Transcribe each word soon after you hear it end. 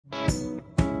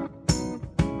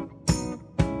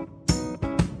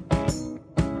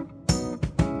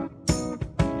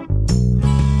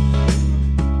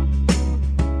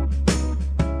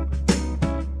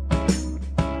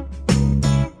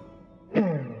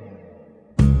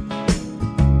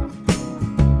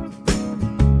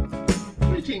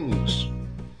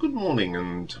morning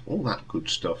and all that good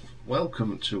stuff.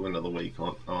 Welcome to another week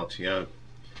on R.T.O.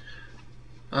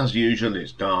 As usual,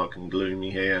 it's dark and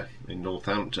gloomy here in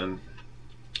Northampton,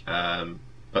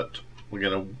 but we're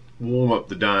going to warm up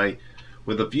the day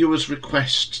with a viewer's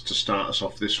request to start us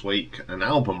off this week, an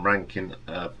album ranking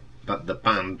about the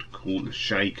band Kula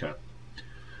Shaker.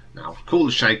 Now,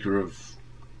 Kula Shaker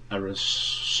are a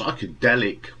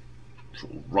psychedelic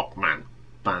sort of rock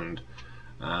band,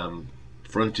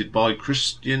 fronted by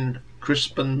Crispin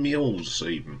Mills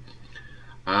even.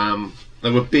 They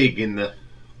were big in the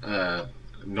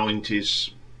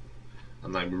 90s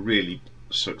and they were really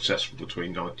successful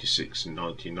between 96 and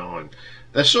 99.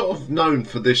 They're sort of known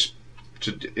for this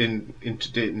in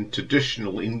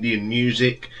traditional Indian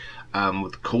music,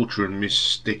 with culture and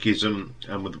mysticism,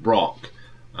 and with rock.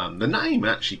 The name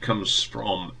actually comes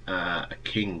from a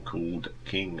king called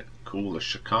King Kula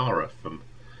Shaker from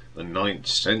the 9th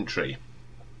century.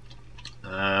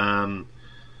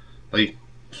 They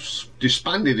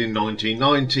disbanded in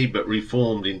 1990 but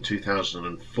reformed in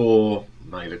 2004,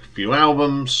 made a few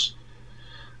albums.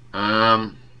 They're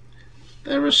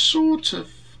a sort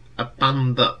of a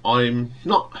band that I'm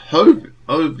not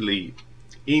overly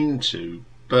into,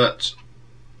 but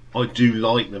I do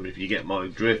like them, if you get my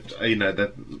drift. You know,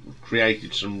 they've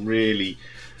created some really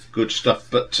good stuff,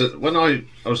 but when I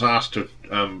was asked to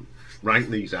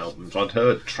rank these albums, I'd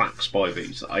heard tracks by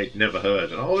these that I'd never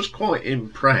heard, and I was quite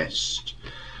impressed.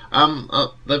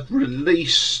 They've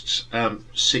released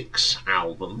 6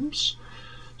 albums,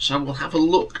 so we'll have a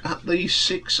look at these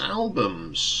 6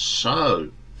 albums.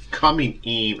 So, coming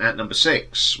in at number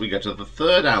 6, we go to the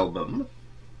 3rd album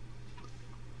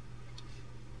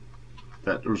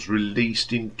that was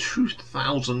released in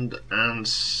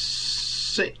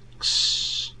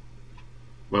 2006.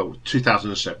 Well,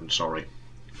 2007, sorry.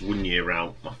 1 year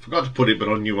out. I forgot to put it, but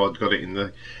I knew I'd got it in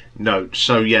the notes.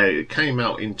 So yeah, it came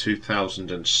out in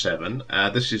 2007.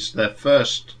 This is their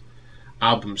first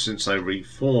album since they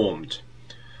reformed.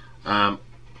 In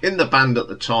the band at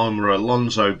the time were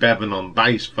Alonzo Bevan on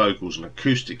bass, vocals and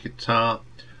acoustic guitar,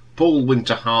 Paul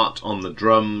Winterhart on the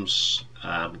drums,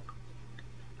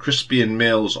 Crispin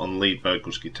Mills on lead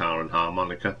vocals, guitar and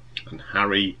harmonica, and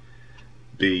Harry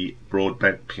B.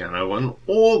 Broadbent piano and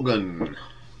organ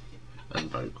and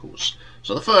vocals.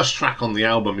 So the first track on the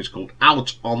album is called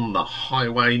Out on the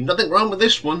Highway. Nothing wrong with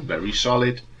this one, very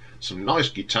solid. Some nice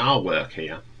guitar work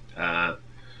here.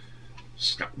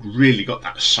 It's really got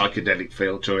that psychedelic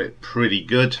feel to it, pretty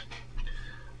good.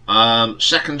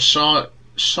 Second side,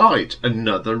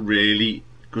 another really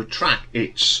good track.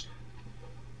 It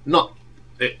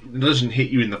doesn't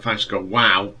hit you in the face, go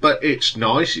wow, but it's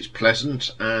nice, it's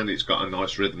pleasant, and it's got a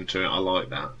nice rhythm to it. I like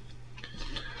that.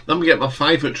 Then we get my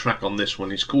favourite track on this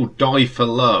one. It's called Die for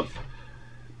Love.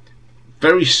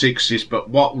 Very 60s, but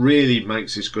what really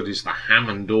makes this good is the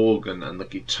Hammond organ and the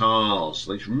guitars.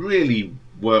 They really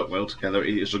work well together.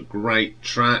 It is a great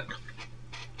track.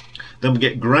 Then we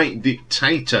get Great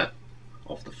Dictator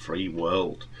of the Free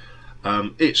World.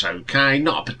 It's okay,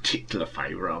 not a particular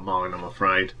favourite of mine, I'm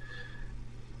afraid.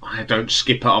 I don't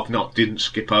skip it, didn't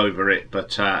skip over it,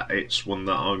 but it's one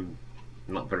that I'm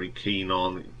not very keen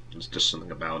on. There's just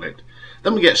something about it.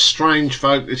 Then we get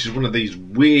Strangefolk. This is one of these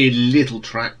weird little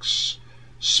tracks,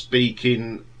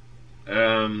 speaking,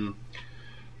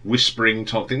 whispering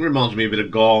type thing. Reminds me a bit of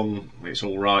Gong. It's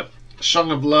alright.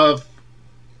 Song of Love.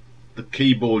 The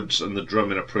keyboards and the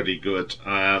drumming are pretty good.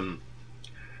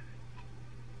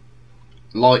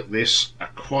 Like this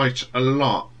quite a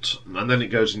lot. And then it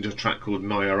goes into a track called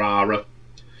Nyarara.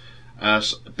 A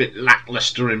bit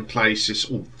lackluster in places,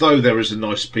 although there is a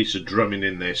nice piece of drumming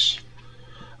in this.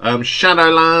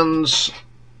 Shadowlands,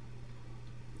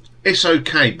 it's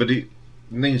okay, but it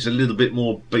needs a little bit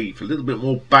more beef, a little bit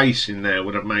more bass in there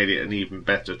would have made it an even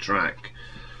better track.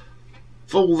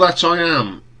 Fool That I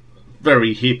Am,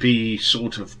 very hippie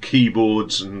sort of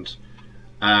keyboards, and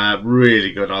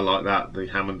really good. I like that. The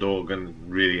Hammond organ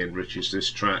really enriches this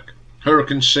track.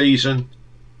 Hurricane Season,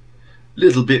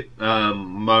 little bit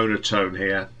monotone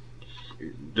here,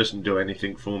 it doesn't do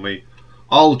anything for me.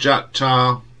 Old Jack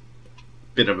Tar,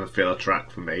 bit of a filler track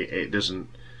for me. It doesn't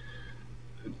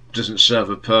serve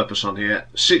a purpose on here.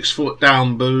 6 Foot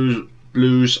Down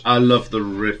Blues, I love the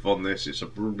riff on this. It's a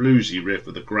bluesy riff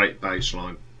with a great bass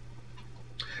line.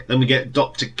 Then we get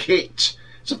Dr. Kit.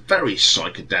 It's a very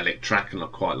psychedelic track and I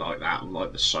quite like that. I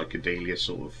like the psychedelia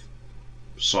sort of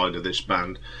side of this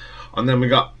band. And then we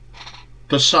got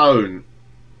Persone.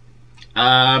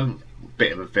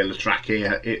 Bit of a filler track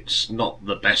here. It's not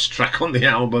the best track on the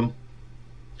album.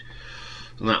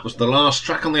 And that was the last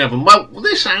track on the album. Well,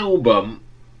 this album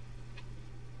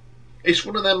It's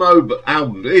one of them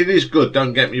albums. It is good,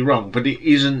 don't get me wrong, but it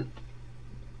isn't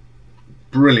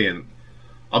brilliant.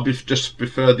 I just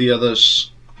prefer the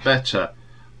others better.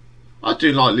 I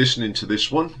do like listening to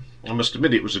this one. I must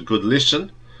admit it was a good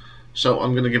listen. So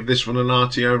I'm going to give this one an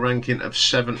R.T.O ranking of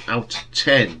 7 out of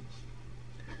 10.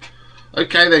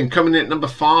 Okay then, coming in at number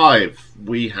 5,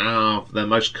 we have their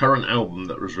most current album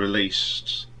that was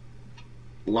released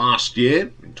last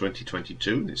year in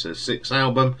 2022. It's their 6th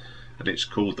album, and it's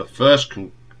called The First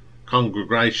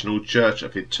Congregational Church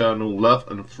of Eternal Love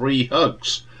and Free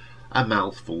Hugs. A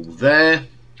mouthful there.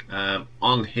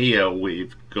 On here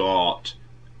we've got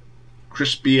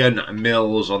Crispian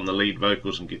Mills on the lead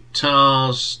vocals and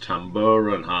guitars,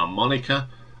 tambura and harmonica,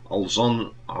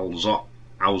 Alfonso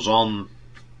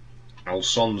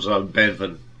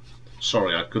Bevan,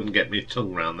 sorry I couldn't get my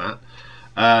tongue around that,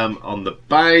 on the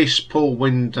bass, Paul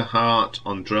Winterhart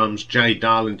on drums, Jay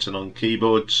Darlington on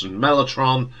keyboards and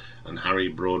mellotron, and Harry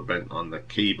Broadbent on the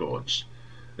keyboards.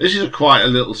 This is quite a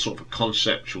little sort of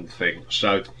conceptual thing.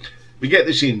 So we get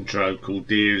this intro called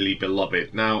Dearly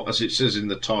Beloved. Now, as it says in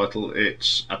the title,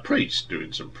 it's a priest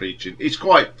doing some preaching. It's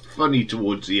quite funny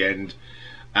towards the end.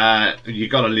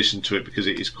 You've got to listen to it because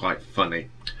it is quite funny.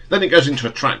 Then it goes into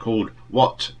a track called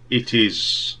What It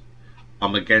Is,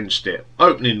 I'm Against It.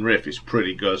 Opening riff is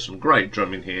pretty good. Some great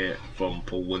drumming here from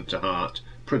Paul Winterhart.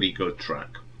 Pretty good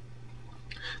track.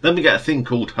 Then we get a thing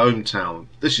called Hometown.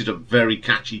 This is a very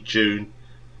catchy tune.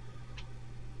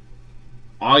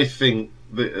 I think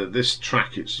this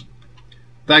track,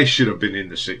 they should have been in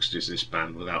the 60s, this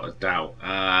band, without a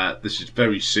doubt. This is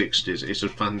very 60s. It's a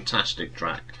fantastic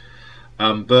track.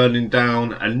 Burning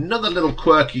Down, another little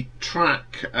quirky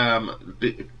track,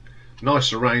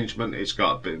 nice arrangement. It's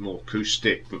got a bit more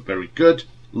acoustic, but very good.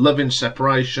 Loving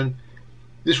Separation.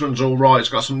 This one's alright. It's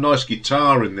got some nice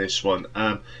guitar in this one.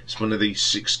 It's one of these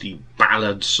 60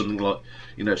 ballads, something like,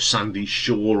 you know, Sandy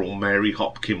Shaw or Mary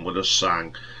Hopkin would have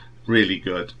sang. Really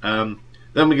good. Then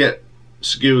we get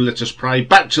Skew Let Us Pray,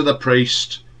 Back to the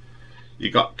Priest.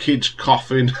 You got kids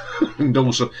coughing, and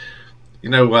also, you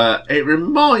know, it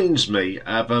reminds me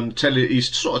of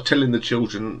he's sort of telling the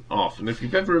children off. And if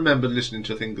you've ever remembered listening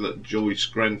to a thing that Joyce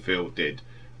Grenfell did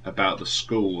about the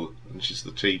school, and she's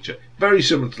the teacher, very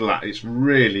similar to that. It's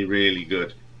really, really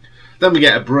good. Then we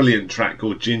get a brilliant track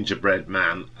called Gingerbread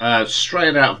Man,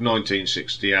 straight out of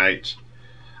 1968.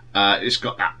 It's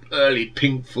got that early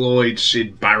Pink Floyd,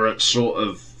 Syd Barrett sort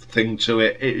of thing to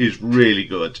it. It is really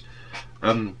good.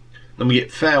 Then we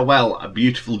get Farewell, A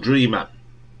Beautiful Dreamer.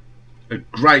 A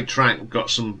great track, got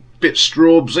some bit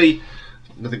Strawbsy,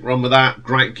 nothing wrong with that.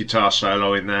 Great guitar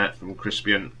solo in there from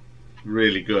Crispian,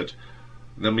 really good.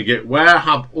 Then we get Where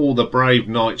Have All the Brave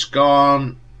Knights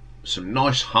Gone? Some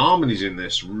nice harmonies in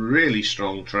this, really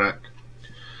strong track.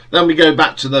 Then we go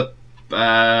back to the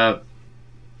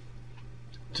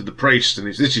priest, and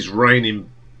this is Raining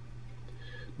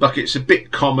Buckets, a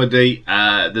bit comedy.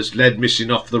 There's lead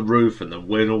missing off the roof, and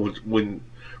the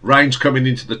rain's coming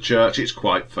into the church. It's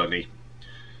quite funny.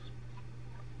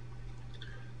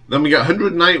 Then we get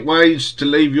 108 Ways to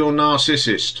Leave Your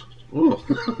Narcissist. Oh,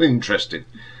 interesting.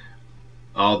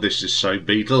 Oh, this is so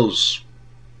Beatles,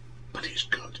 but it's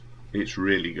good. It's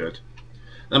really good.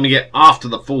 Then we get After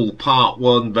the Fall Part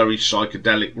 1, very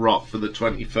psychedelic rock for the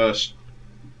 21st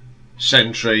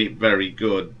century, very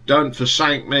good. Don't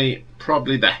Forsake Me,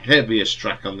 probably the heaviest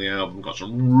track on the album, got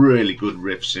some really good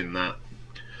riffs in that.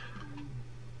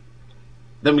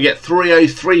 Then we get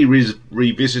 303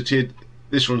 Revisited.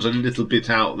 This one's a little bit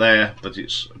out there, but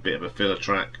it's a bit of a filler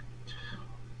track.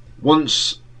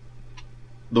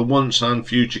 The Once and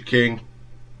Future King,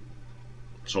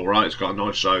 it's alright, it's got a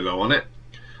nice solo on it.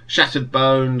 Shattered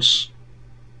Bones.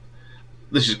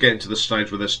 This is getting to the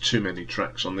stage where there's too many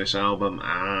tracks on this album.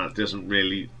 It doesn't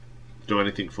really do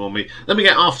anything for me. Then we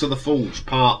get After the Falls,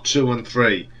 Part 2 and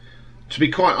 3. To be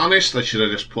quite honest, they should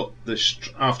have just put this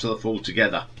After the Fall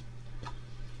together.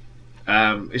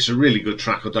 It's a really good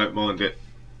track, I don't mind it.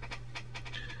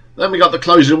 Then we got the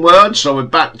closing words, so we're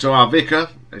back to our vicar.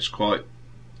 It's quite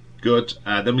good.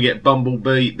 Then we get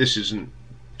Bumblebee. This isn't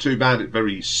too bad, it's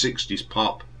very 60s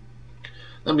pop.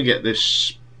 Then we get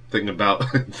this thing about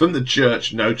from the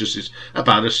church notices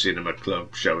about a cinema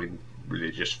club showing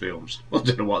religious films. I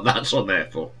don't know what that's on there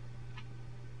for.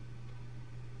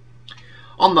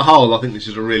 On the whole, I think this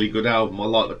is a really good album. I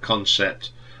like the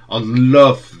concept. I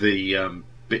love the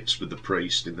bits with the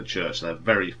priest in the church. They're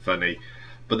very funny,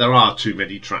 but there are too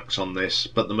many tracks on this,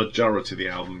 but the majority of the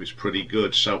album is pretty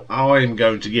good, so I'm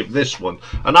going to give this one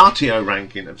an R.T.O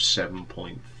ranking of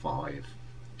 7.5.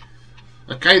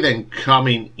 Okay then,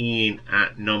 coming in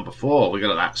at number 4, we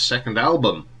got that second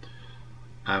album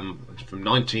It's from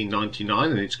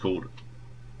 1999 and it's called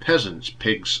Peasants,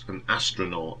 Pigs and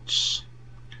Astronauts.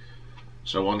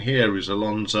 So on here is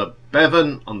Alonzo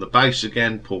Bevan on the bass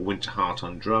again, Paul Winterhart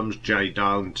on drums, Jay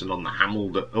Darlington on the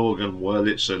Hammond organ,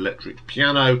 Wurlitzer electric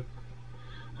piano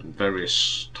and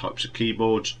various types of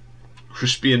keyboards,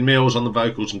 Crispian Mills on the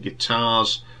vocals and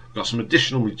guitars. We've got some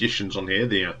additional musicians on here,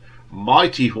 the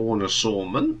Mighty Horner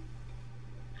Sawman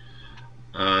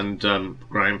and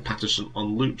Graham Patterson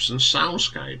on loops and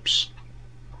soundscapes.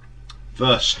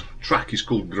 First track is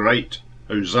called Great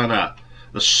Hosanna.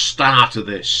 The start of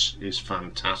this is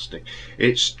fantastic.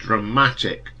 It's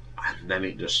dramatic and then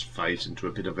it just fades into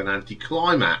a bit of an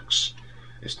anticlimax.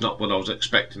 It's not what I was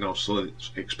expecting. I was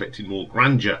expecting more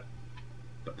grandeur,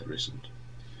 but there isn't.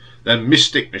 Then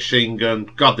Mystic Machine Gun.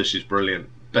 God, this is brilliant.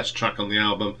 Best track on the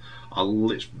album.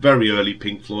 It's very early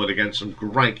Pink Floyd again. Some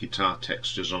great guitar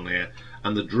textures on here,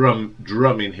 and the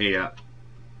drum in here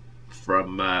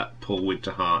from Paul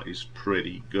Winterhart is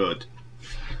pretty good.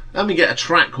 Then we get a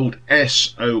track called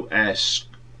SOS.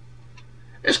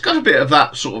 It's got a bit of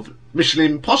that sort of Mission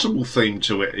Impossible theme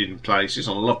to it in places.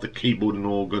 I love the keyboard and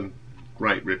organ.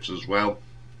 Great riffs as well.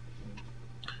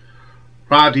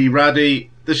 Radhi Radhi.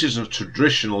 This is a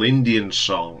traditional Indian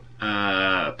song,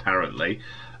 apparently.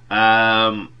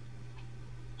 And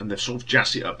they've sort of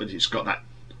jazzed it up, but it's got that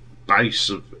bass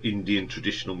of Indian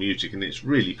traditional music and it's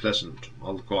really pleasant.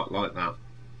 I quite like that.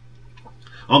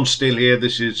 I'm Still Here.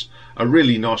 This is a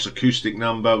really nice acoustic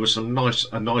number with a nice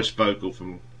vocal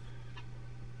from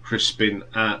Crispian.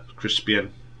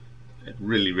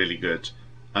 Really good.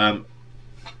 Then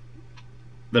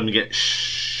we get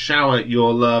Shower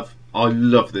Your Love. I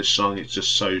love this song. It's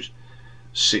just so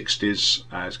 60s.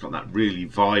 It's got that really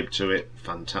vibe to it.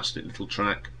 Fantastic little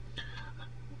track.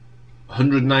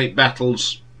 108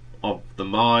 Battles of the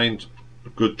Mind. A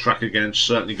good track again.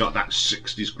 Certainly got that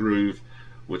 60s groove,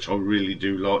 which I really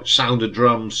do like. Sound of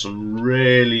drums, some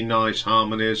really nice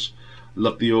harmonies.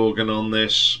 Love the organ on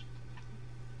this.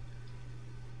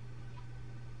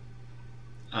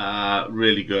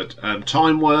 Really good.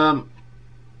 Time Worm.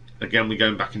 Again, we're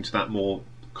going back into that more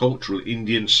cultural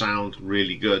Indian sound.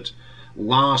 Really good.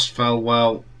 Last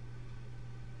Farewell.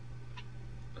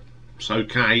 It's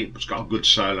okay. It's got a good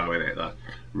solo in it though.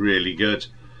 Really good.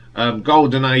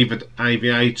 Golden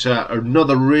Aviator.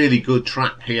 Another really good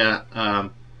track here.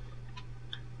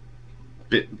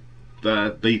 Bit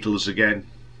the Beatles again,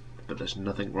 but there's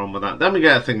nothing wrong with that. Then we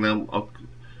get a thing. Then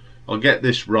I'll get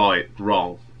this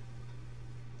wrong.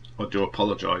 I do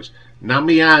apologise.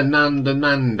 Namia Nanda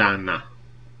Nandana.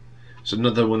 It's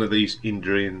another one of these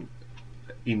Indian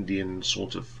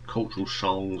sort of cultural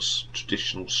songs,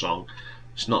 traditional song.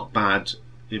 It's not bad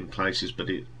in places, but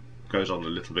it goes on a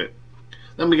little bit.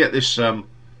 Then we get this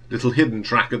little hidden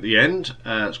track at the end.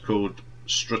 It's called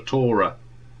Stratora.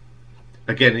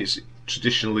 Again, it's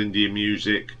traditional Indian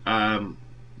music,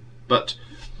 but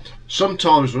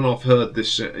sometimes when I've heard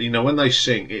this, when they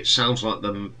sing, it sounds like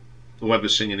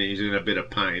whoever's singing it is in a bit of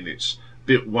pain. It's a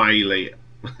bit waily.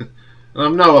 And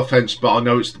I'm no offence, but I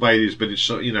know it's the way it is. But it's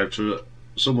to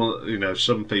someone,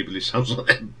 some people, it sounds like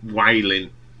they're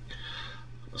wailing.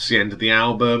 That's the end of the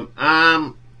album.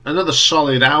 Another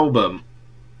solid album.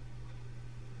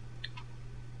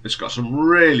 It's got some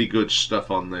really good stuff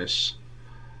on this.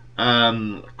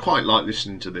 Quite like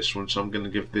listening to this one, so I'm going to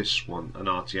give this one an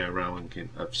R.T.O ranking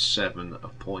of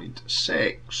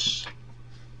 7.6.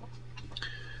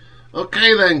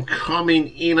 Okay then, coming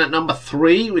in at number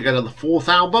 3, we go to the 4th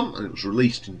album, and it was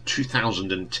released in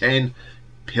 2010,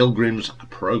 Pilgrims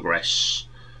Progress.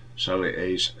 So it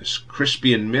is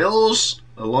Crispian Mills,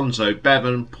 Alonzo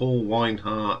Bevan, Paul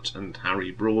Winehart and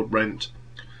Harry Broadbent.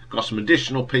 Got some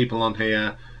additional people on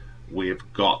here. We've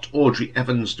got Audrey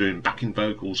Evans doing backing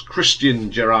vocals,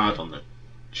 Christian Gerard on the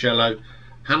cello,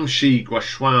 Hamshi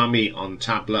Goswami on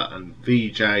tabla and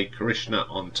Vijay Krishna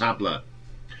on tabla.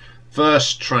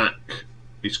 First track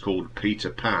is called Peter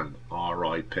Pan,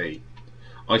 R.I.P.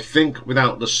 I think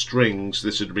without the strings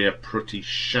this would be a pretty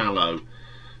shallow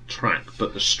track,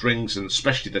 but the strings and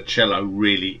especially the cello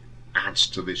really adds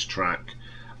to this track.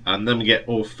 And then we get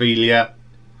Ophelia,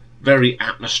 very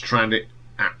atmospheric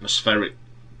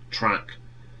track.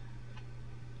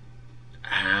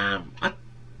 I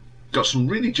got some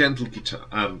really gentle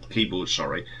keyboard,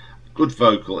 good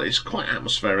vocal. It's quite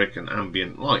atmospheric and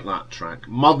ambient, like that track.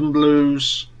 Modern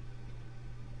Blues.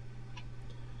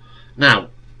 Now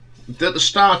at the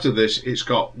start of this, it's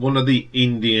got one of the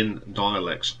Indian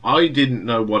dialects. I didn't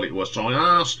know what it was, so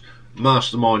I asked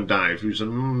Mastermind Dave, who's a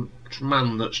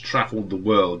man that's travelled the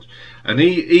world, and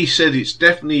he said it's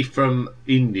definitely from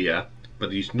India,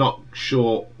 but he's not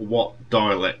sure what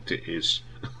dialect it is.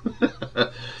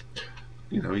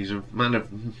 You know, he's a man of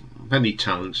many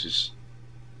talents, is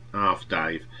half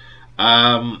Dave.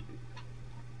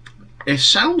 It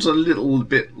sounds a little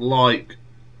bit like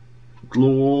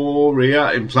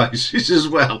Gloria in places as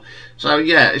well. So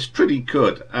yeah, it's pretty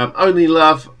good. Only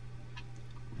Love,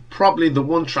 probably the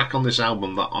one track on this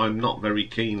album that I'm not very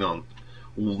keen on,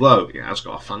 although it has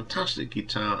got a fantastic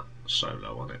guitar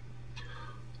solo on it.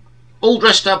 All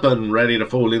Dressed Up and Ready to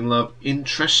Fall in Love,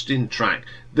 interesting track.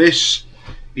 This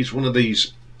is one of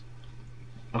these,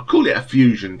 I'll call it a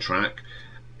fusion track.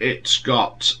 It's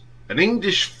got an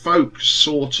English folk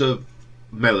sort of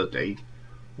melody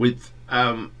with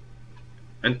an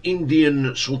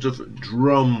Indian sort of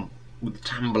drum with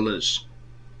tambolas,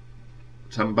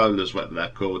 what they're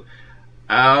called,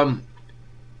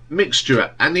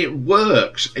 mixture, and it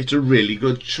works. It's a really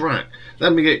good track.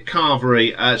 Then we get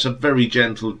Carvery. It's a very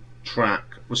gentle track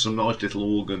with some nice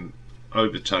little organ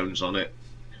overtones on it.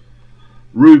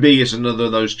 Ruby is another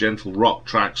of those gentle rock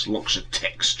tracks, lots of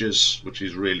textures, which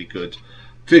is really good.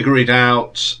 Figure It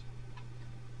Out,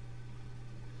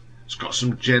 it's got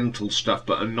some gentle stuff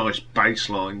but a nice bass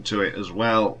line to it as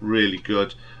well, really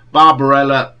good.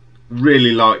 Barbarella,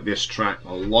 really like this track,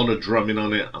 a lot of drumming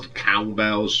on it and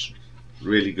cowbells,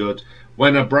 really good.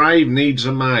 When a Brave Needs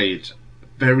a Maid,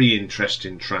 very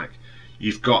interesting track.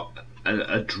 You've got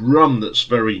a drum that's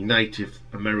very Native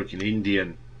American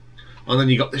Indian, and then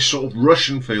you got this sort of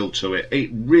Russian feel to it.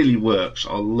 It really works.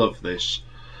 I love this.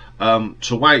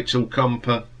 To Wait Till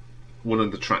Compa, one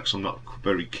of the tracks I'm not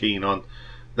very keen on.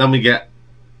 Then we get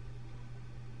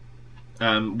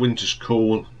Winter's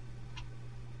Call.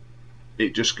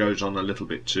 It just goes on a little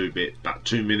bit too bit, about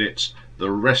 2 minutes.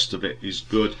 The rest of it is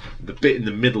good. The bit in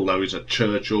the middle though is a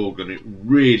church organ. It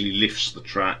really lifts the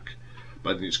track,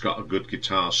 but it's got a good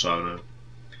guitar solo.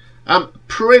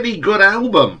 Pretty good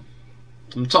album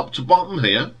from top to bottom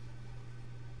here.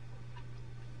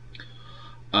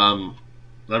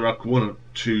 There are one or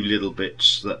two little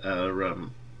bits that are a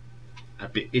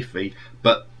bit iffy,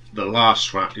 but the last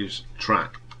track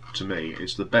to me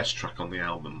is the best track on the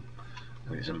album,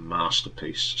 and it's a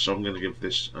masterpiece. So I'm going to give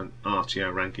this an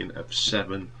R.T.O ranking of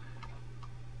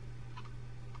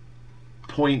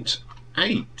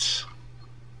 7.8.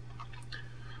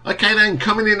 Okay then,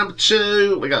 coming in number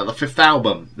 2, we got the 5th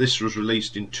album. This was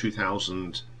released in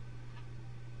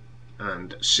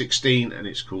 2016 and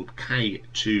it's called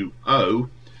K2O.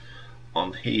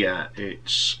 On here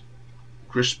it's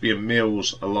Crispian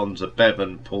Mills, Alonzo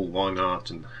Bevan, Paul Weinhardt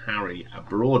and Harry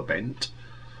Broadbent.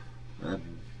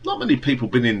 Not many people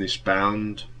been in this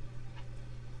band,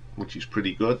 which is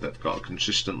pretty good. They've got a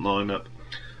consistent lineup.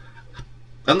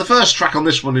 And the first track on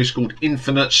this one is called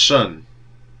Infinite Sun.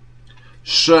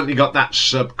 Certainly got that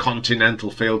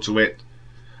subcontinental feel to it,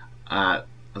 and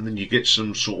then you get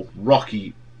some sort of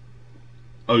rocky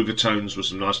overtones with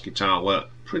some nice guitar work.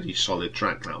 Pretty solid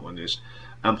track that one is.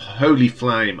 Holy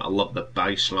Flame, I love the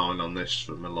bass line on this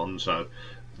from Alonzo,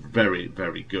 very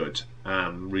very good.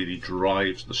 Really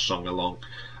drives the song along.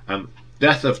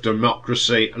 Death of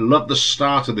Democracy, I love the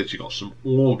start of this. You got some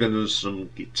organs, some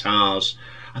guitars,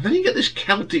 and then you get this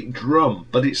Celtic drum,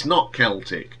 but it's not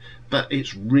Celtic, but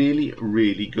it's really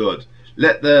really good.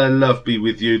 Let the Love Be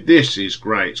With You, this is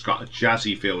great. It's got a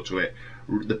jazzy feel to it.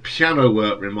 The piano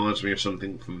work reminds me of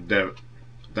something from Dave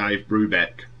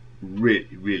Brubeck.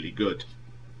 Really really good.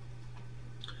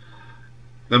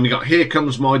 Then we got Here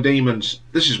Comes My Demons.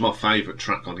 This is my favourite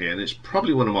track on here, and it's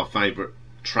probably one of my favourite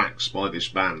tracks by this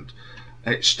band.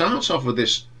 It starts off with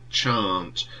this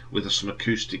chant with some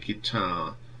acoustic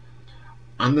guitar,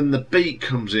 and then the beat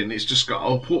comes in. It's just got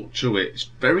a hook to it. It's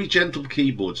very gentle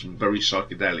keyboards and very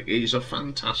psychedelic. It is a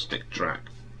fantastic track.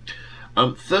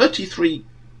 33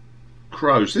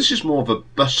 Crows. This is more of a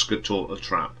busker sort of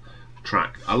track.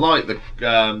 I like the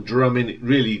drumming. It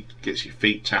really gets your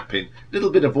feet tapping. A little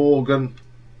bit of organ.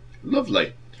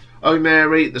 Lovely. Oh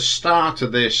Mary, the start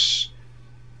of this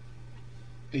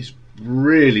is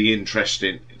really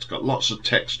interesting. It's got lots of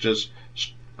textures.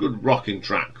 Good rocking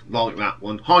track, like that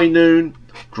one. High Noon,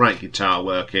 great guitar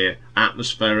work here.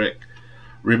 Atmospheric,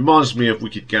 reminds me of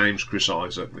Wicked Games, Chris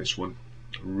Isaac, this one,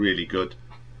 really good.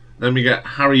 Then we get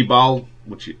Harry Ball,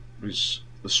 which is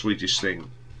the sweetest thing.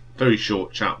 Very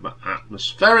short chap, but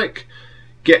atmospheric.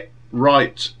 Get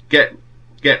Right, Get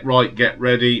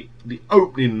Ready. The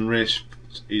opening riff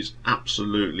is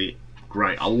absolutely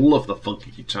great. I love the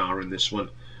funky guitar in this one.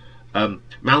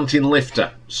 Mountain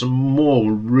Lifter, some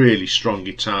more really strong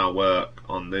guitar work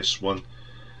on this one.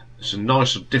 It's a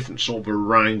nice different sort of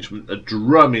arrangement. The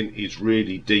drumming is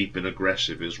really deep and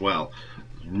aggressive as well.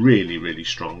 Really really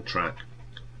strong track.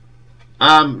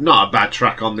 Not a bad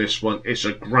track on this one. It's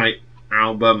a great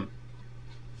album.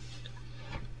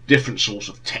 Different sorts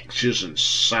of textures and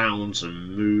sounds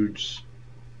and moods,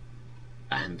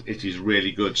 and it is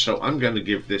really good. So I'm going to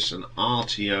give this an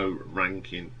R.T.O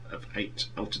ranking of 8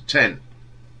 out of 10.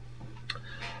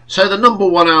 So the number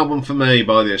one album for me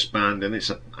by this band, and it's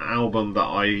an album that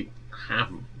I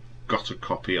have got a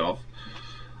copy of.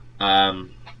 Well,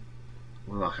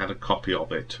 I had a copy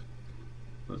of it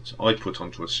that I put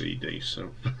onto a CD,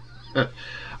 so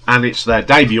and it's their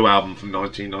debut album from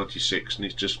 1996, and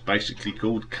it's just basically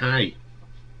called K.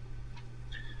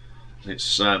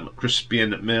 It's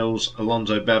Crispian Mills,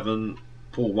 Alonzo Bevan,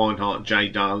 Paul Weinhardt, Jay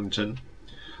Darlington,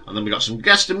 and then we got some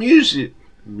guest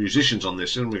musicians on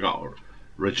this, and we got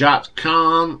Rajat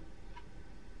Khan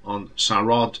on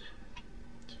sarod,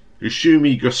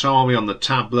 Ushumi Goswami on the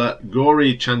tabla,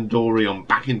 Gauri Chandori on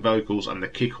backing vocals, and the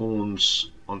kick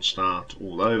horns on start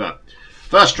all over.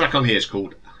 First track on here is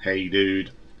called Hey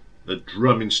Dude. The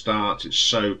drumming starts, it's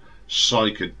so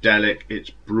psychedelic,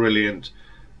 it's brilliant,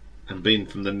 and being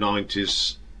from the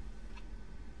 90s,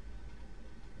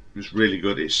 it's really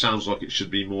good. It sounds like it should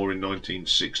be more in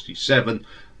 1967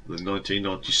 than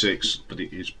 1996, but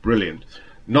it is brilliant.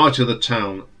 Night of the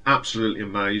Town, absolutely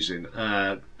amazing,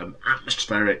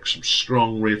 atmospheric, some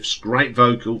strong riffs, great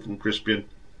vocal from Crispian,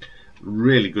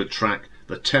 really good track.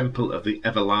 The Temple of the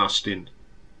Everlasting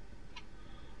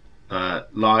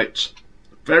Light,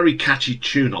 very catchy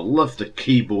tune. I love the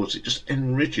keyboards, it just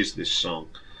enriches this song.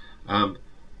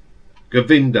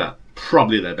 Govinda,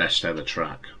 probably their best ever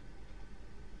track.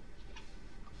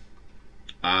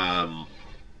 And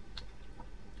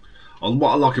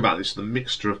what I like about this, the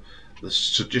mixture of the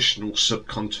traditional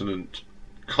subcontinent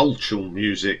cultural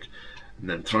music, and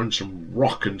then throwing some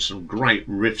rock and some great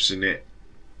riffs in it.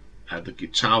 The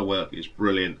guitar work is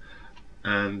brilliant,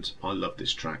 and I love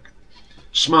this track.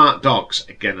 Smart Dogs,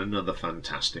 again another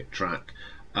fantastic track.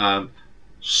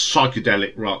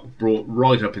 Psychedelic rock brought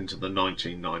right up into the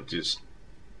 1990s.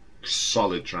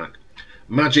 Solid track.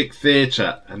 Magic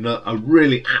Theatre, a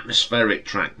really atmospheric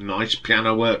track. Nice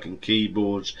piano work and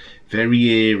keyboards, very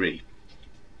eerie.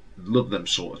 Love them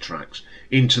sort of tracks.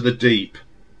 Into the Deep.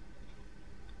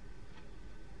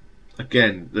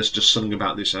 Again, there's just something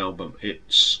about this album.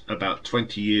 It's about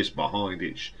 20 years behind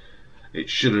it. It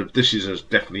should have. This is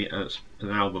definitely an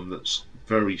album that's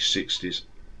very 60s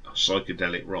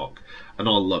psychedelic rock, and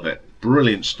I love it.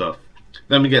 Brilliant stuff.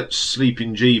 Then we get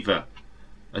Sleeping Jiva.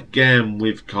 Again,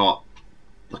 we've got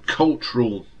the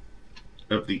cultural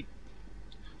of the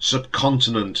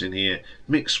subcontinent in here,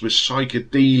 mixed with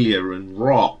psychedelia and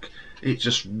rock. It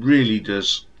just really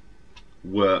does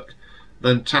work.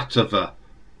 Then Tatava,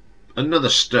 another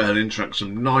sterling track,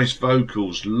 some nice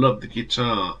vocals, love the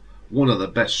guitar, one of the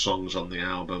best songs on the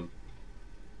album.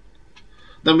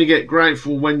 Then we get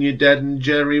Grateful When You're Dead and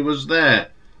Jerry Was There.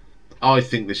 I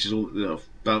think this is all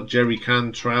about Jerry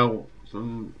Cantrell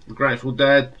from the Grateful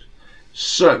Dead.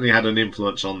 Certainly had an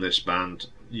influence on this band.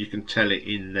 You can tell it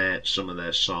in there, some of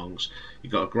their songs.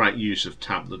 You've got a great use of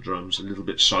tabla drums, a little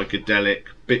bit psychedelic,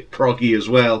 bit proggy as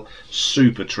well.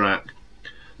 Super track.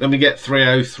 Then we get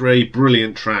 303,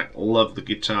 brilliant track. Love the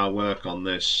guitar work on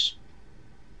this.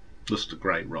 Just a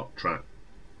great rock track.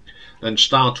 Then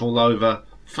Start All Over,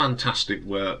 fantastic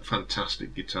work,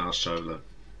 fantastic guitar solo.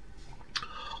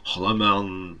 Hollow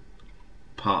Man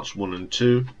parts 1 and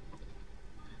 2.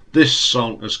 This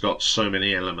song has got so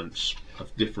many elements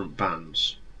of different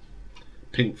bands.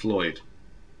 Pink Floyd,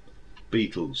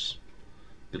 Beatles,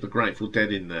 bit of Grateful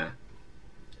Dead in there.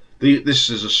 This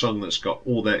is a song that's got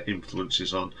all their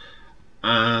influences on,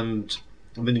 and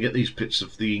then you get these bits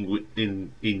of the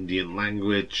Indian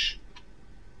language.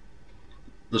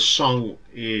 The song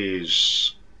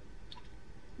is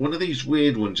one of these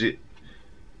weird ones. It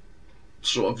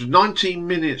sort of 19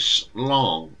 minutes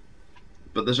long,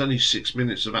 but there's only 6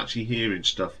 minutes of actually hearing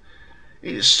stuff.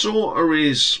 It sort of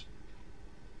is,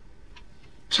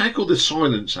 take all the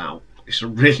silence out, it's a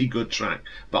really good track,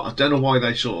 but I don't know why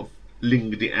they sort of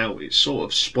lingered it out. It sort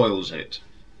of spoils it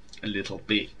a little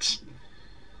bit.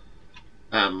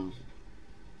 I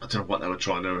don't know what they were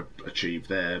trying to achieve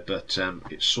there, but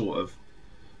it sort of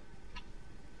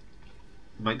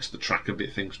makes the track a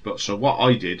bit things. But so what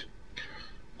I did,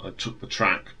 I took the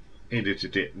track,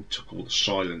 edited it, and took all the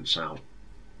silence out,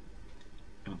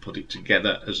 and put it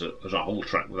together as a whole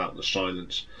track without the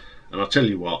silence. And I'll tell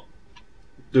you what,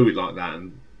 do it like that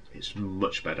and it's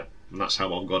much better. And that's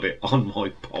how I got it on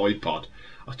my iPod.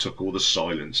 I took all the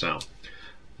silence out.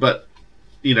 But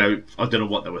you know, I don't know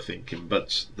what they were thinking,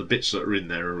 but the bits that are in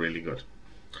there are really good.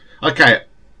 Okay,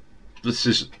 this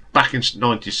is back in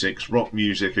 '96. Rock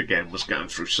music again was going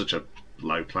through such a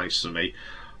low place for me.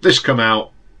 This come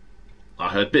out, I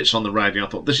heard bits on the radio. I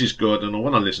thought, this is good, and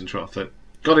when I listened to it, I thought,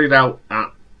 got it out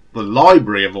at the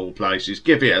library of all places,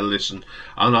 give it a listen,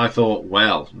 and I thought,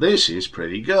 well, this is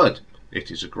pretty good.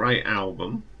 It is a great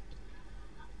album,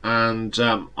 and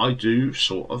I do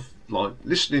sort of like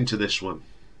listening to this one,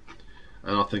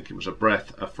 and I think it was a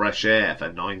breath of fresh air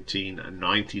for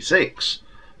 1996.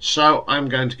 So I'm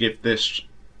going to give this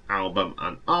album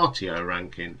an R.T.O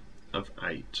ranking of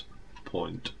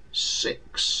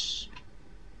 8.6.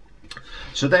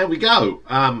 So there we go.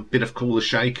 Bit of Kula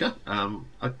Shaker,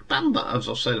 a band that, as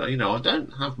I said, you know, I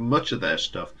don't have much of their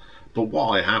stuff, but what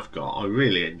I have got, I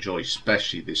really enjoy,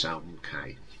 especially this album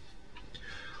K.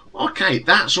 Okay,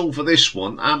 that's all for this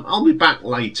one. I'll be back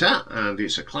later, and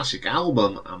it's a classic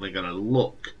album, and we're going to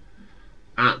look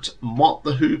at Mott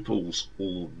the Hooples,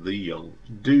 or the Young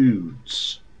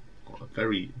Dudes. Got a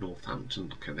very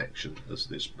Northampton connection as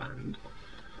this band,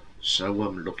 so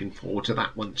I'm looking forward to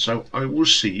that one. So I will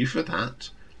see you for that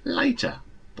later.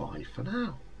 Bye for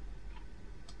now.